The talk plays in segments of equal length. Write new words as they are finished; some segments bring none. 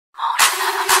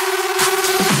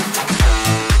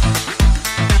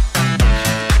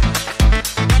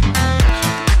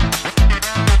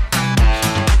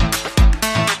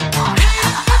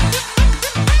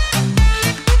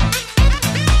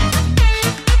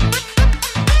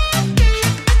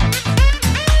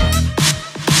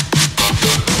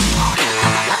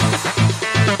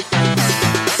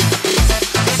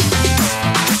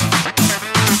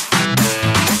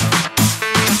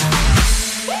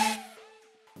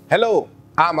Hello,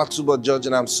 I'm Atubo George,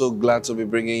 and I'm so glad to be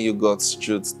bringing you God's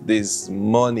truth this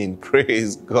morning.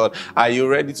 Praise God. Are you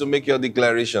ready to make your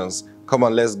declarations? Come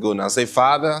on, let's go now. Say,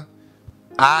 Father,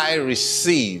 I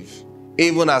receive,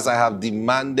 even as I have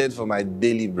demanded for my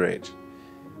daily bread.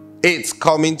 It's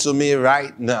coming to me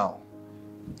right now.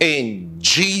 In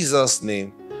Jesus'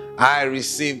 name, I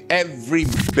receive every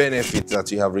benefit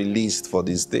that you have released for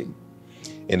this day.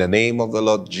 In the name of the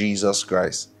Lord Jesus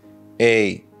Christ,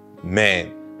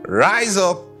 amen. Rise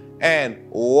up and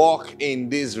walk in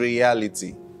this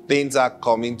reality. Things are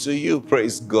coming to you.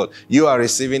 Praise God. You are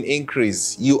receiving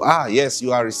increase. You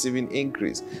are receiving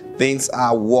increase. Things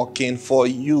are working for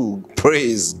you.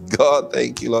 Praise God.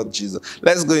 Thank you, Lord Jesus.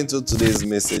 Let's go into today's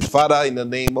message. Father, in the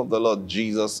name of the Lord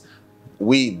Jesus,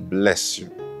 we bless you.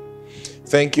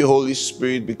 Thank you, Holy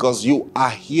Spirit, because you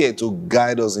are here to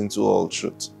guide us into all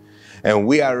truth. And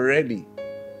we are ready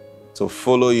to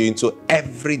follow you into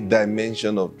every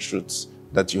dimension of truths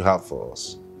that you have for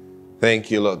us. Thank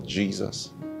you, Lord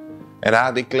Jesus. And I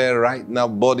declare right now,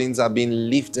 burdens are being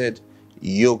lifted,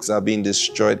 yokes are being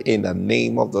destroyed in the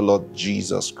name of the Lord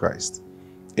Jesus Christ.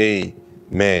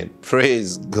 Amen.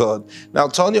 Praise God. Now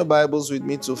turn your Bibles with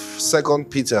me to 2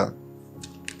 Peter.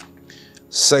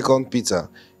 2 Peter.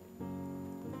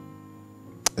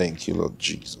 Thank you, Lord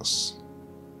Jesus.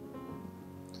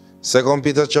 2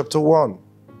 Peter chapter 1.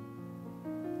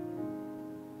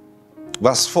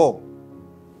 Verse 4.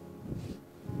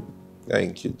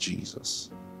 Thank you, Jesus.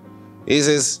 It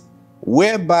says,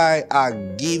 whereby are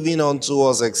given unto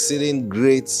us exceeding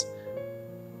great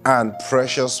and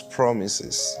precious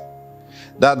promises,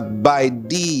 that by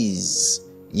these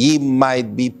ye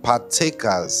might be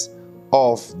partakers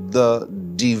of the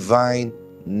divine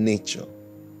nature,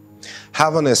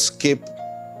 having escaped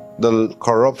the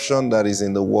corruption that is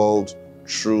in the world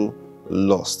through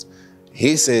lust.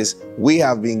 He says, we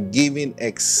have been given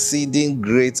exceeding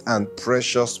great and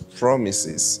precious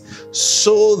promises,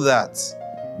 so that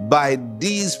by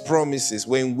these promises,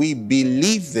 when we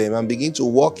believe them and begin to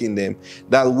walk in them,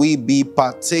 that we be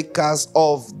partakers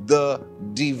of the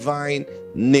divine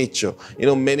nature. You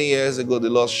know, many years ago, the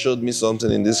Lord showed me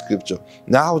something in this scripture.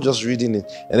 Now I was just reading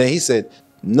it, and then he said,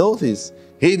 notice,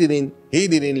 he didn't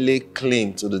lay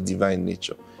claim to the divine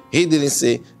nature. He didn't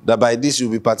say that by this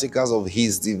you'll be partakers of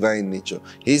his divine nature.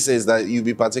 He says that you'll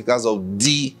be partakers of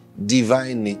the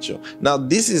divine nature. Now,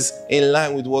 this is in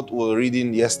line with what we were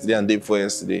reading yesterday and day before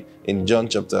yesterday in John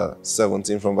chapter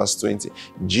 17 from verse 20.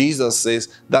 Jesus says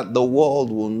that the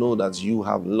world will know that you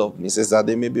have loved me. He says that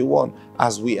they may be one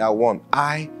as we are one.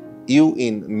 You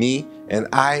in me and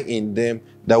I in them,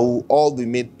 that we will all be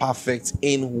made perfect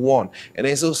in one. And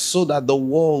then so that the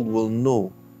world will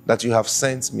know that you have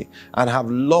sent me and have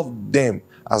loved them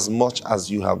as much as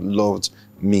you have loved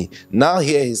me. Now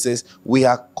here he says, we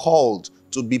are called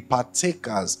to be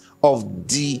partakers of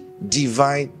the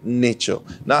divine nature.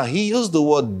 Now he used the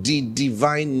word the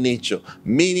divine nature,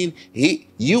 meaning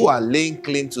you are laying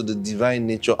claim to the divine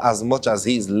nature as much as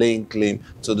he is laying claim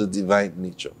to the divine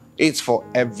nature. It's for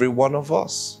every one of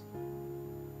us.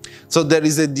 So there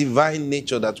is a divine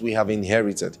nature that we have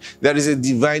inherited. There is a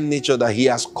divine nature that he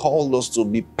has called us to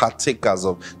be partakers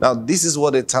of. Now, this is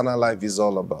what eternal life is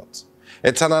all about.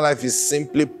 Eternal life is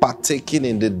simply partaking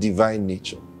in the divine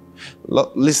nature.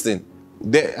 Listen,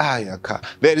 there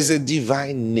is a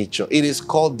divine nature. It is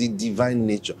called the divine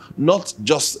nature. Not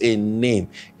just a name.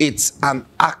 It's an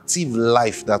active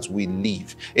life that we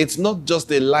live. It's not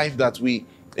just a life that we...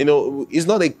 it's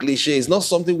not a cliche. It's not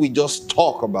something we just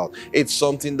talk about. It's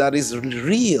something that is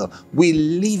real. We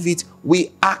live it.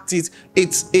 We act it.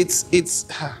 It's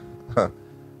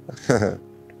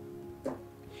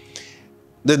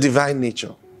the divine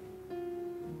nature.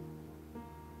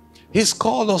 He's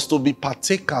called us to be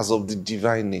partakers of the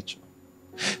divine nature.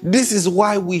 This is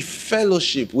why we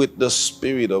fellowship with the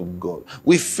Spirit of God.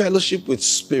 We fellowship with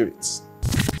spirits.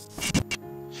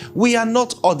 We are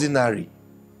not ordinary.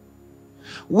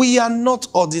 We are not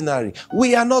ordinary.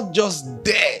 We are not just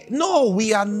there. No,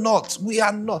 we are not. We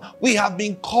are not. We have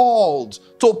been called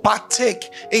to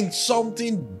partake in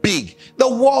something big. The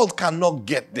world cannot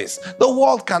get this. The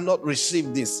world cannot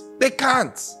receive this. They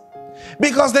can't.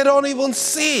 Because they don't even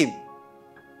see him.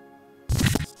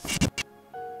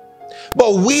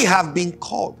 But we have been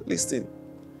called. Listen,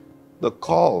 the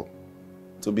call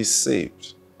to be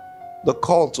saved, the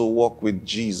call to walk with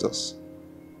Jesus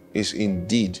is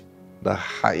indeed the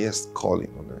highest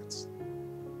calling on earth.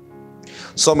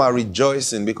 Some are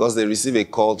rejoicing because they receive a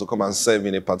call to come and serve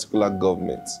in a particular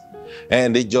government.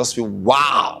 And they just feel,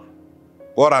 wow,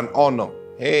 what an honor.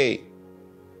 Hey,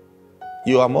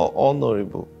 you are more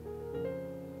honorable.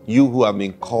 You who have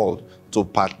been called to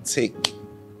partake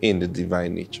in the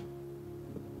divine nature.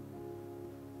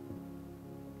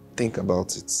 Think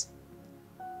about it.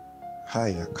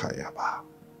 Hayakayaba.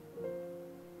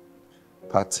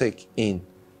 Partake in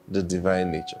the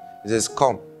divine nature. It says,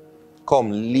 come,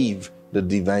 live the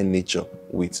divine nature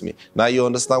with me. Now you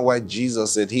understand why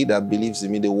Jesus said, he that believes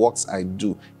in me, the works I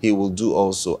do, he will do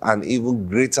also. And even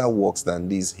greater works than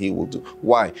these he will do.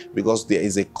 Why? Because there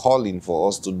is a calling for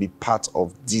us to be part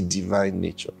of the divine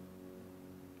nature.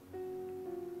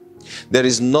 There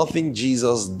is nothing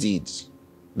Jesus did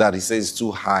that he says is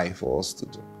too high for us to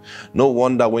do. No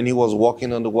wonder when he was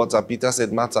walking on the water, Peter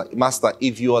said, Master,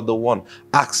 if you are the one,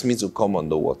 ask me to come on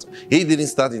the water. He didn't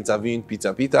start interviewing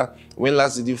Peter. Peter, when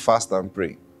last did you fast and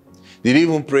pray? Did you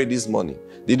even pray this morning?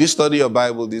 Did you study your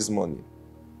Bible this morning?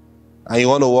 And you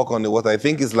want to walk on the water? I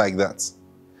think it's like that.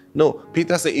 No,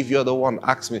 Peter said, if you're the one,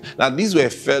 ask me. Now, these were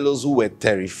fellows who were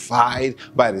terrified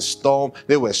by the storm.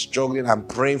 They were struggling and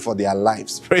praying for their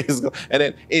lives. Praise God. And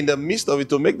then in the midst of it,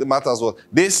 to make the matters worse,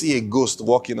 they see a ghost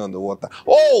walking on the water.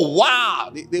 Oh,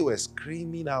 wow! They were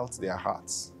screaming out their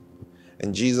hearts.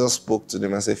 And Jesus spoke to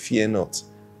them and said, fear not,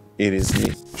 it is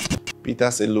me.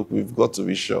 Peter said, look, we've got to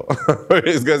be sure.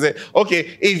 He's going to say,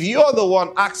 okay, if you're the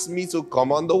one, ask me to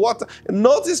come on the water.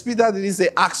 Notice Peter didn't say,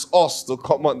 ask us to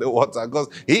come on the water, because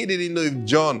he didn't know if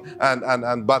John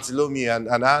and Bartholomew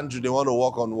and Andrew, they want to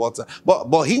walk on water.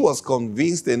 But he was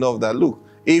convinced enough that, look,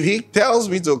 if he tells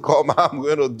me to come, I'm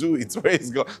going to do it. Praise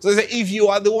God. So he said, if you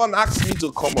are the one, ask me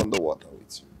to come on the water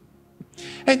with you.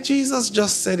 And Jesus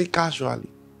just said it casually,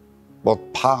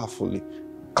 but powerfully.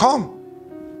 Come.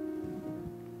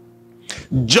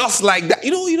 Just like that.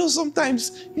 You know,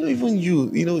 sometimes, even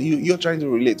you're trying to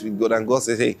relate with God and God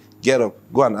says, hey, get up,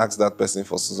 go and ask that person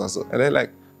for so and so. And they're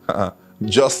like,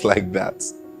 just like that.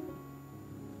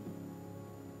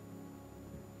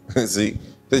 See,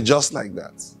 they're just like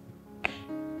that.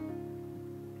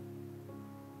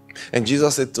 And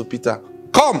Jesus said to Peter,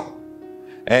 come.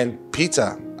 And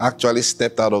Peter actually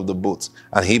stepped out of the boat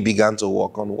and he began to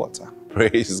walk on water.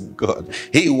 Praise God.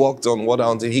 He walked on water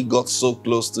until he got so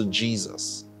close to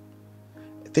Jesus.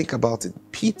 Think about it.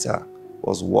 Peter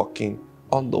was walking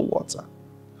on the water.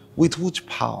 With which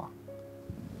power?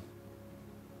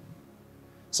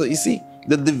 So you see,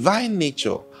 the divine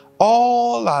nature,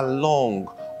 all along,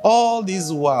 all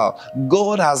this while,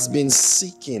 God has been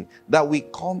seeking that we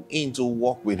come in to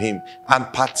walk with him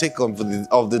and partake of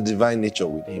the divine nature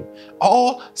with him.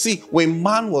 See, when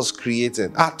man was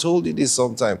created, I told you this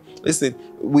sometime. Listen,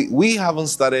 we haven't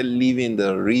started living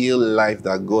the real life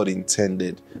that God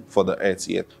intended for the earth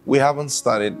yet. We haven't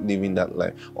started living that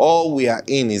life. All we are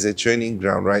in is a training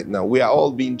ground right now. We are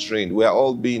all being trained. We are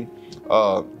all being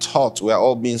taught. We are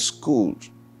all being schooled.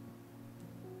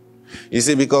 You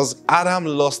see, because Adam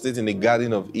lost it in the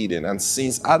Garden of Eden. And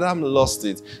since Adam lost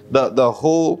it, the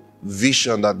whole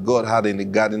vision that God had in the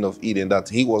Garden of Eden, that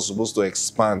he was supposed to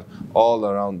expand all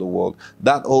around the world,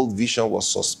 that whole vision was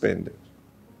suspended.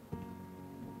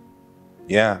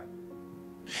 Yeah.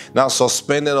 Now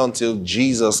suspended until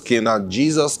Jesus came. Now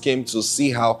Jesus came to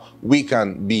see how we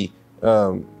can be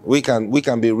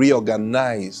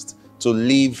reorganized to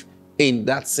live in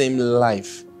that same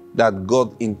life that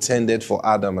God intended for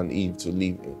Adam and Eve to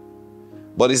live in.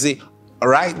 But you see,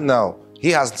 right now, he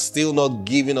has still not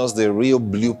given us the real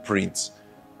blueprint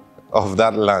of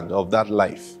that land, of that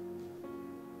life.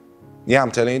 Yeah,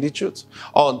 I'm telling you the truth.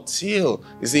 Until,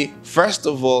 you see, first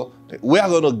of all, we are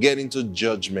going to get into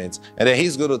judgment, and then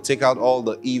he's going to take out all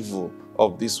the evil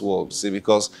of this world. See,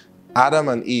 because Adam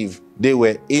and Eve, they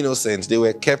were innocent. They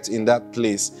were kept in that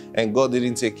place, and God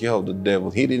didn't take care of the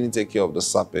devil. He didn't take care of the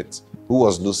serpent, who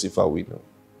was Lucifer, we know.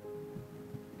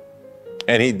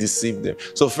 And he deceived them.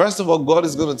 So first of all, God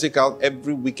is going to take out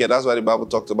every wicked. That's why the Bible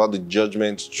talked about the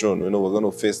judgment throne. We're going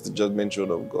to face the judgment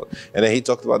throne of God. And then he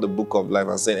talked about the book of life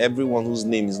and said everyone whose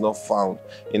name is not found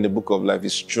in the book of life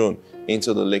is thrown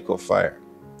into the lake of fire.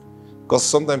 Because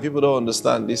sometimes people don't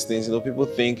understand these things. People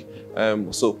think,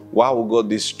 so why would God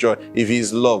destroy? If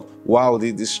he's love, why would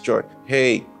he destroy?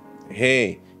 Hey,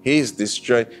 he is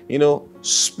destroyed.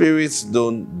 Spirits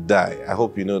don't die. I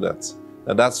hope you know that.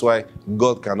 And that's why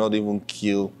God cannot even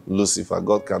kill Lucifer.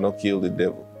 God cannot kill the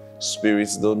devil.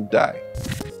 Spirits don't die.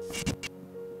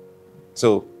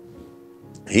 So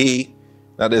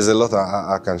Now there's a lot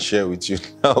I can share with you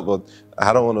now, but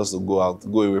I don't want us to go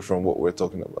away from what we're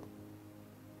talking about.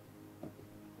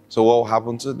 So what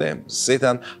happened to them?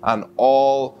 Satan and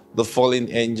all the fallen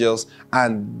angels,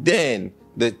 and then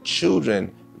the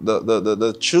children,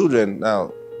 the children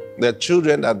now, the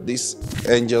children that these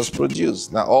angels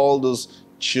produce. Now all those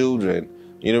children,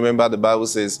 you remember the Bible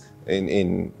says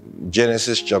in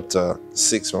Genesis chapter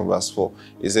 6 from verse 4,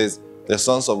 it says, the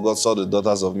sons of God saw the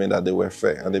daughters of men that they were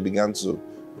fair, and they began to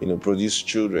produce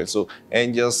children. So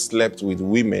angels slept with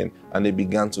women and they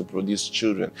began to produce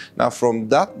children. Now from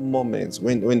that moment,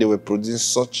 when they were producing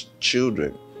such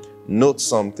children, note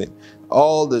something.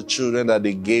 All the children that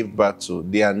they gave birth to,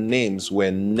 their names were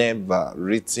never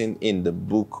written in the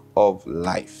book of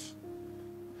life.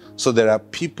 So there are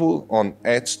people on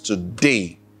earth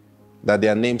today that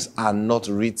their names are not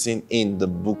written in the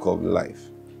book of life.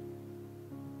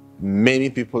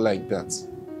 Many people like that.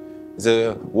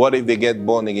 So what if they get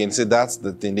born again? See, that's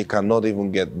the thing. They cannot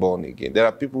even get born again. There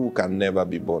are people who can never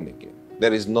be born again.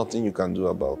 There is nothing you can do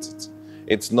about it.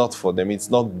 It's not for them. It's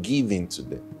not given to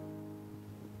them.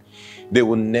 They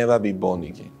will never be born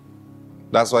again.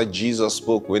 That's why Jesus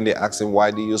spoke when they asked him,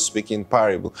 why do you speak in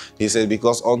parable? He said,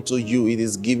 because unto you it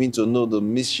is given to know the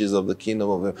mysteries of the kingdom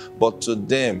of heaven, but to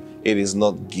them it is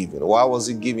not given. Why was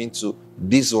it given to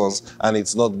these ones and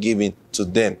it's not given to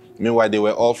them? Meanwhile, they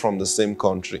were all from the same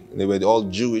country. They were all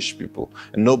Jewish people,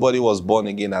 and nobody was born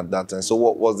again at that time. So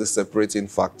what was the separating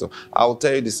factor? I'll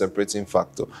tell you the separating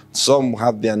factor. Some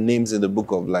have their names in the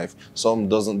book of life. Some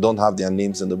don't have their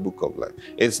names in the book of life.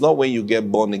 It's not when you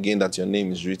get born again that your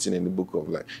name is written in the book of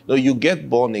life. No, you get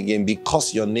born again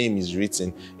because your name is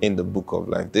written in the book of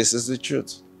life. This is the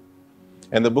truth.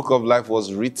 And the book of life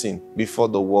was written before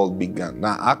the world began.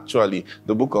 Now, actually,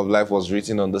 the book of life was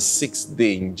written on the 6th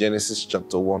day in Genesis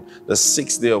chapter 1, the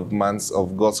 6th day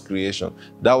of God's creation.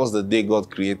 That was the day God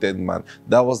created man.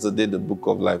 That was the day the book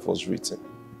of life was written.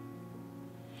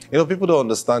 People don't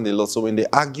understand a lot. So when they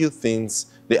argue things,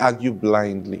 they argue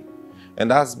blindly.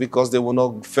 And that's because they will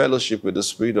not fellowship with the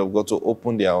Spirit of God to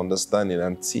open their understanding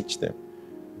and teach them.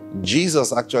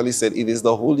 Jesus actually said it is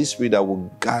the Holy Spirit that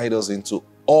will guide us into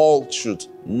all truth,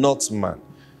 not man.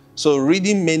 So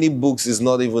reading many books is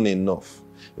not even enough.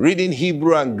 Reading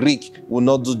Hebrew and Greek will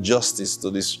not do justice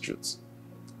to this truth.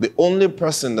 The only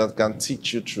person that can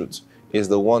teach you truth is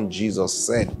the one Jesus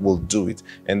said will do it,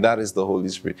 and that is the Holy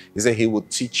Spirit. He said he will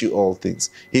teach you all things.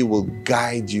 He will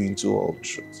guide you into all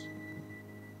truth.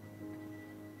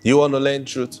 You want to learn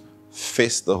truth?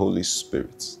 Face the Holy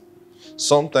Spirit.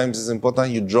 Sometimes it's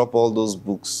important you drop all those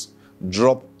books.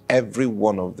 Drop every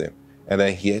one of them and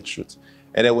then hear truth.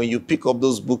 And then when you pick up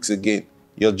those books again,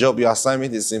 your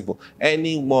assignment is simple.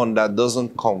 Anyone that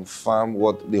doesn't confirm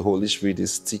what the Holy Spirit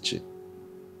is teaching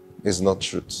is not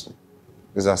truth.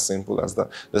 It's as simple as that.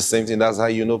 The same thing, that's how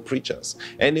you know preachers.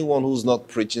 Anyone who's not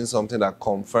preaching something that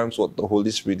confirms what the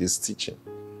Holy Spirit is teaching,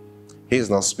 he is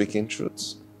not speaking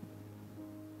truth.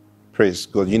 Praise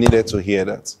God. You needed to hear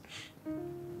that.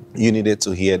 You needed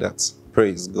to hear that.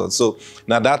 Praise God. So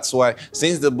now that's why,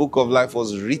 since the book of life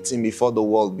was written before the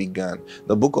world began,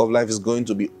 the book of life is going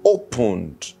to be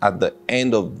opened at the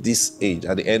end of this age,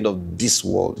 at the end of this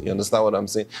world. You understand what I'm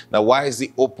saying? Now, why is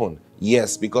it open?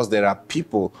 Yes, because there are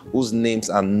people whose names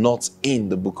are not in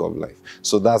the book of life.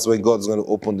 So that's when God's going to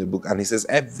open the book. And he says,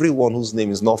 everyone whose name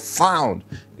is not found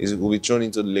will be thrown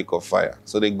into the lake of fire.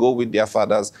 So they go with their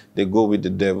fathers, they go with the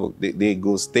devil. They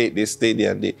stay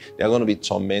there, and they are going to be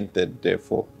tormented there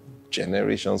for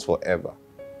generations forever.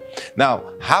 Now,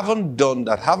 haven't done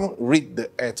that, haven't rid the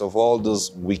earth of all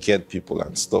those wicked people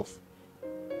and stuff,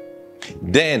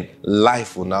 then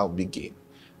life will now begin.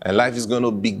 And life is going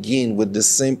to begin with the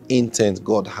same intent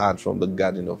God had from the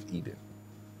Garden of Eden.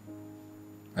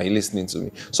 Are you listening to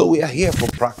me? So we are here for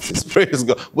practice. Praise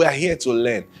God. We are here to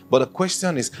learn. But the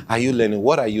question is, are you learning?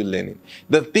 What are you learning?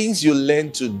 The things you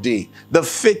learn today, the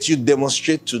faith you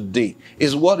demonstrate today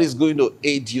is what is going to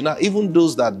aid you. Now, even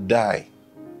those that die,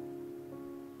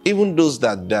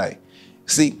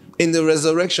 see, in the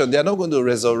resurrection, they are not going to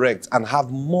resurrect and have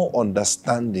more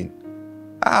understanding.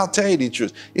 I'll tell you the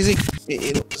truth. You see,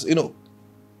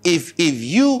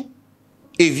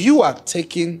 if you are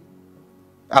taking,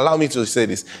 allow me to say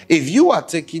this, if you are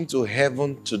taken to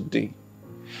heaven today,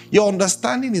 your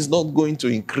understanding is not going to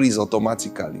increase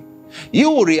automatically. You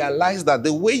will realize that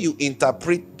the way you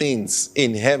interpret things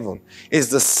in heaven is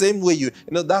the same way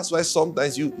that's why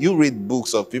sometimes you read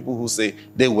books of people who say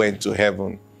they went to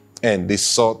heaven and they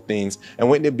saw things. And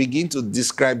when they begin to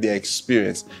describe their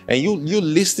experience, and you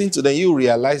listening to them, you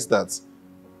realize that,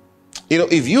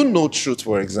 if you know truth,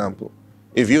 for example,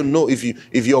 If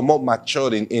you're more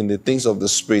matured in the things of the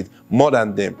Spirit more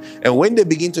than them. And when they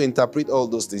begin to interpret all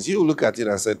those things, you look at it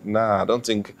and say, nah, I don't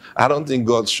think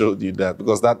God showed you that,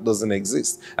 because that doesn't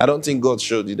exist. I don't think God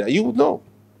showed you that. You would know.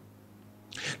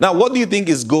 Now, what do you think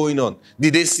is going on?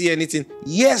 Did they see anything?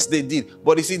 Yes, they did.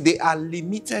 But you see, they are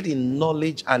limited in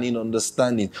knowledge and in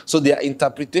understanding. So their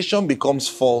interpretation becomes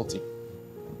faulty.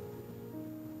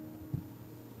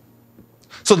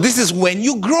 So this is when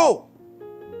you grow.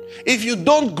 If you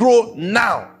don't grow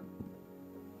now,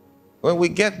 when we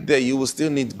get there, you will still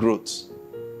need growth.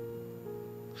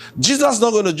 Jesus is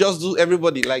not going to just do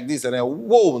everybody like this and then,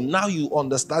 whoa, now you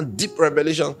understand deep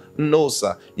revelation. No,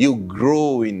 sir. You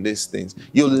grow in these things.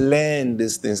 You learn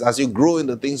these things. As you grow in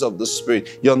the things of the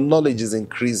Spirit, your knowledge is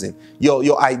increasing.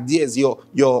 Your ideas,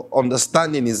 your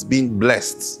understanding is being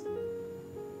blessed.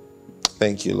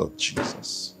 Thank you, Lord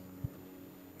Jesus.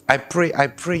 I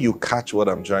pray you catch what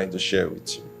I'm trying to share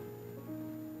with you,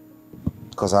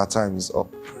 because our time is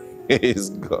up.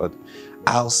 Praise God.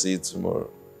 I'll see you tomorrow.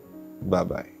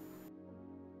 Bye-bye.